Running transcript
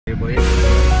Boleh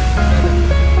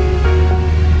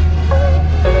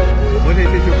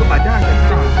saya cukup padan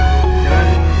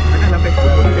jangan sampai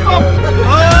cukup.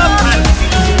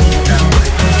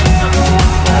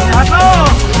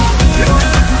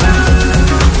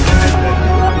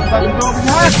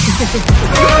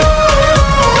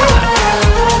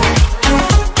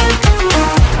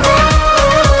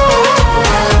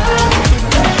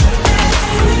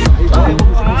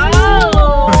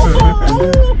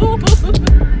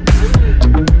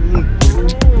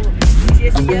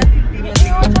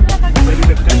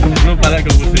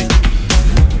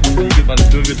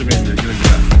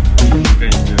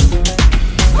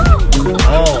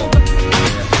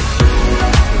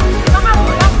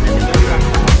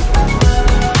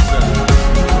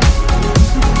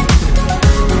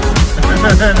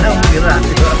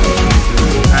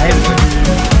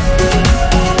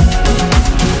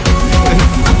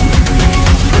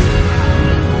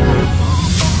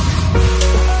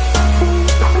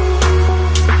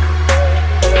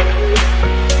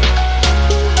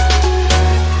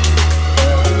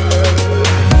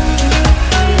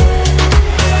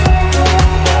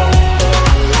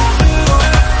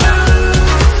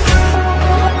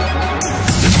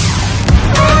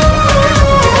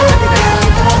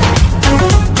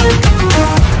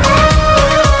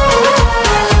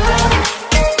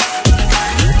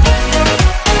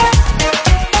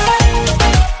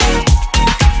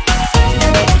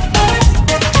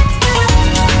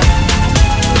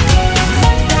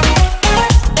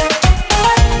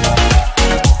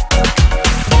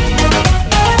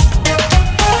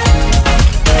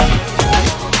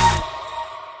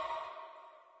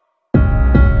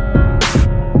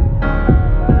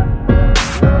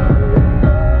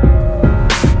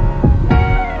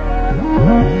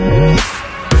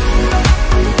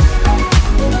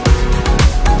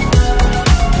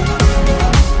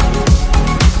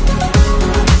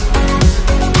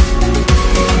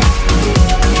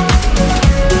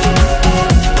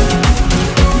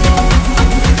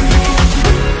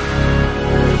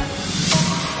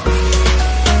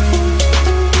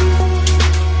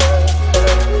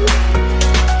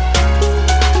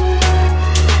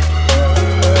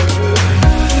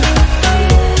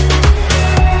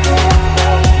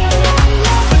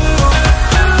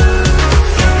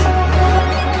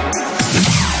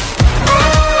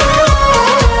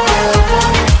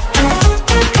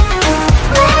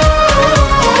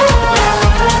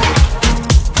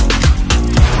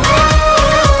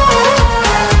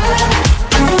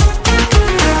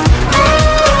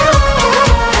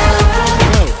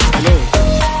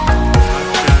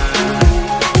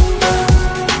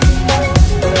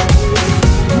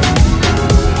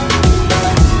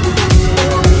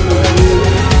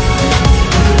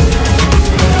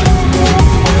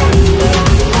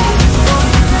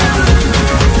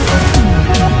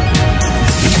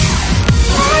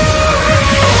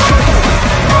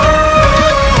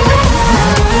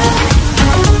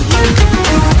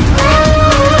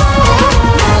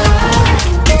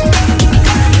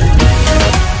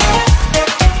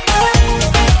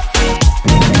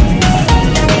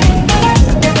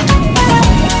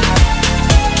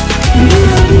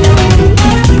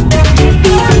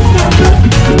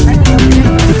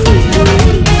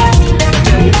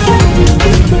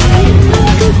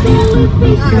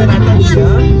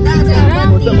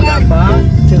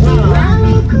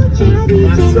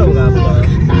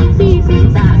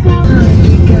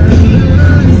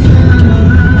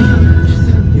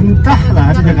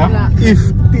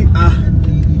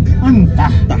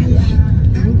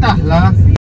 Entahlah.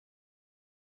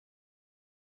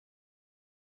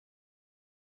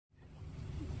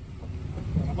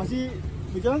 Masih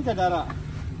berjalan ke darat.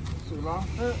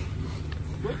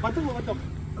 Batuk.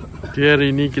 Okay,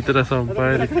 hari ini kita dah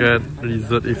sampai dekat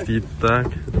resort Iftitah.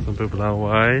 Kita dah sampai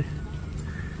Belawai.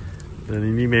 Dan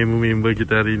ini member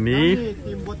kita hari ini.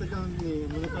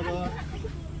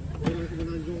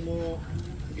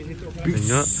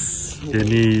 Tengok. Okay,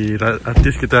 ni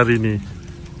artis kita hari ini.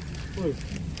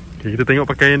 Okay, kita tengok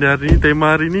pakaian dia hari ni,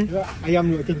 tema hari ni. Ayam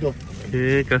ni macam tu.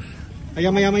 Okay, kas.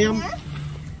 Ayam.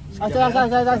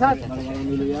 Asal.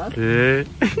 Okay.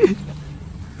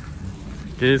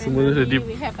 Okay, semua ready.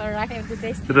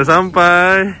 Sudah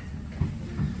sampai.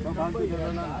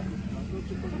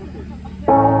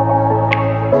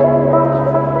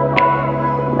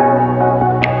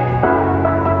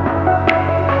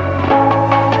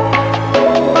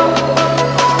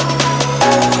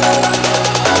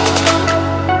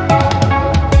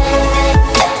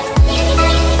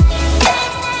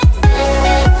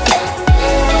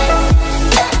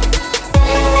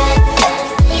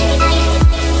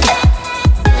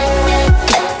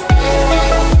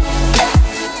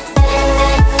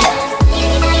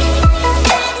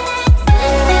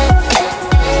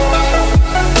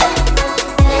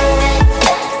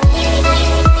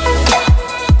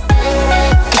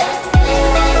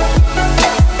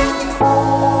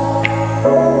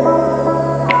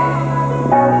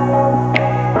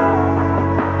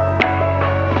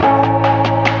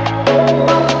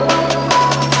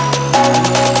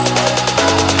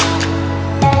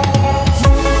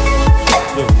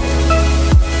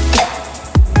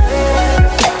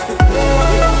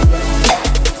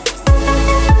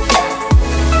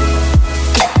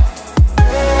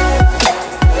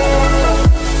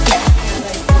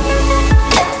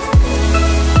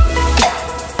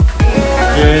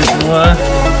 Okay semua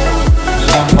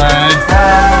sampai.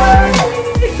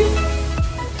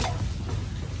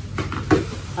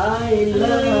 I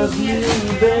love you,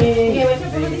 baby.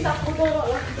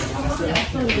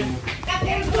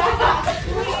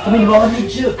 Kami di bawah ni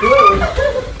je ke?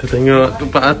 Kita tengok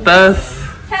tempat atas.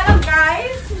 Hello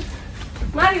guys.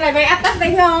 Marilah naik atas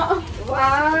tengok.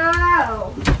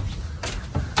 Wow.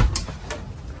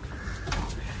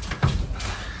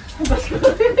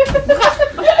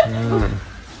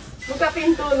 Buka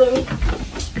pintu dulu.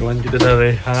 Kawan kita dah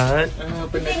rehat.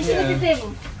 Sini.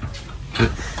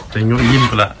 Tengok Yin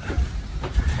pula.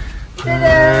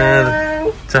 Tadang.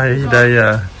 Cahaya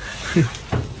hidayah.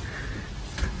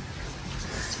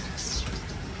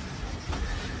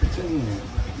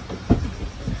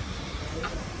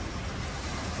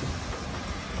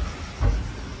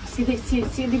 Si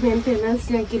di maintenance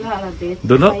yang gila lah deh.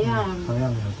 Dulu? Sayang.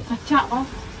 Kacak oh.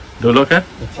 Dulu kan?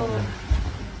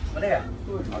 Boleh ya?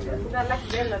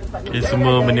 Okay,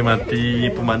 semua menikmati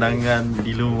pemandangan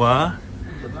di luar.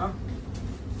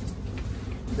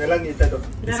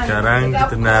 Sekarang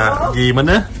kita nak pergi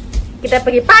mana? Kita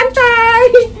pergi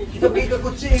pantai. Kita pergi ke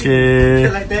kucing.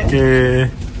 Okay.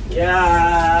 Ya.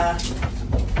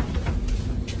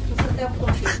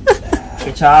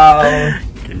 Ciao.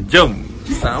 Okay, jom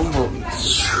sambung.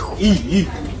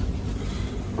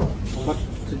 Obat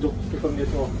sejuk tukang dia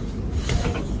tu.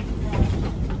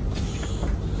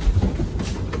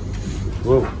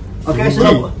 Wow. Okey,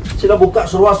 sila buka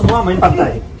seluar semua main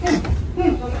pantai.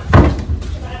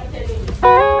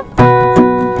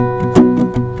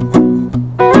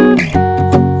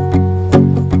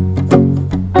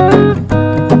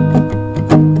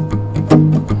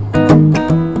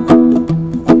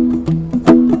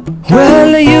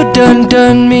 Well, you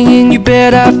done me and you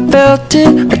bet I felt it.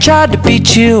 I tried to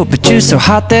beat you, but you're so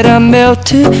hot that I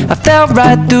melted. I fell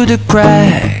right through the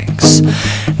cracks.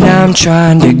 Now I'm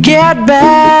trying to get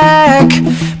back.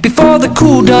 Before the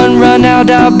cool done run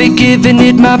out, I'll be giving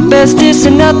it my bestest,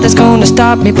 and nothing's gonna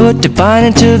stop me but divine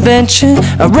intervention.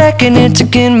 I reckon it's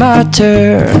again my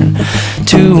turn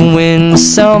to win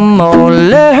some or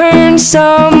learn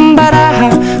some, but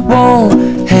I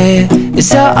won't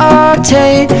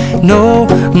hesitate no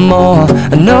more,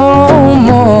 no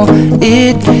more.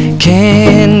 It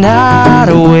cannot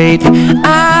wait.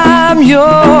 I'm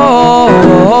yours.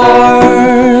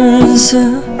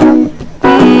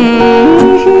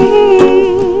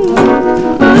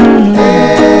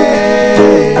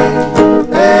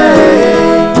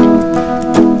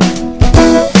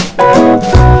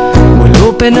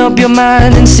 Open up your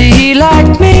mind and see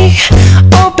like me.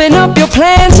 Open up your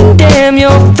plans and damn,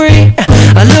 you're free.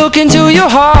 I look into your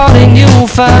heart and you'll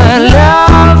find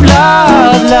love,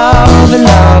 love, love,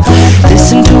 love.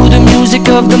 Listen to the music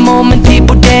of the moment,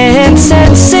 people dance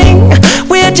and sing.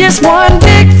 We're just one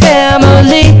big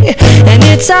family, and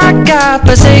it's our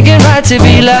God-forsaken right to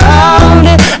be loved,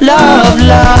 love,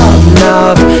 love,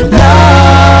 love,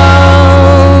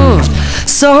 love.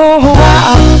 So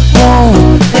I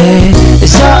won't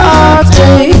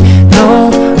hesitate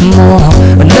no more,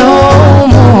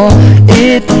 no more.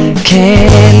 It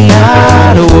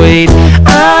cannot wait.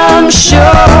 I'm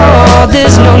sure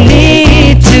there's no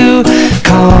need to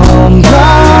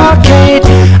complicate.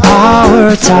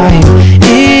 Our time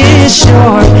is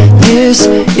short. This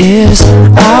is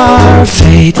our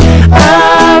fate.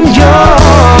 I'm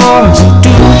yours. Do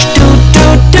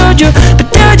you, but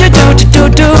do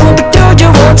you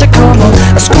want to come on?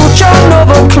 Scooch on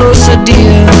over closer,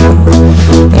 dear,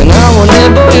 and I will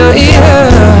nibble your ear.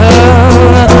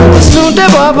 Snoop the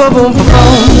bop boom boom boom.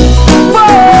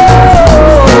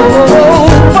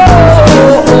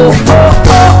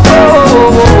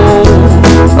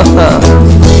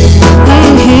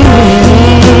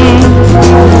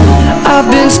 I've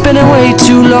been spending way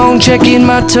too long checking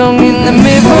my tongue in the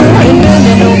mirror and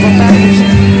bending over backwards.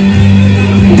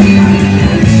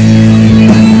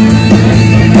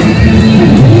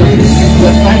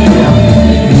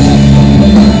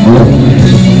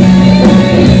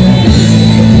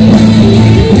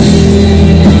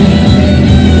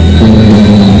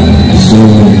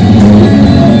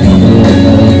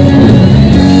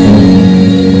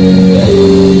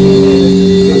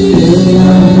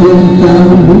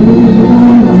 Thank you.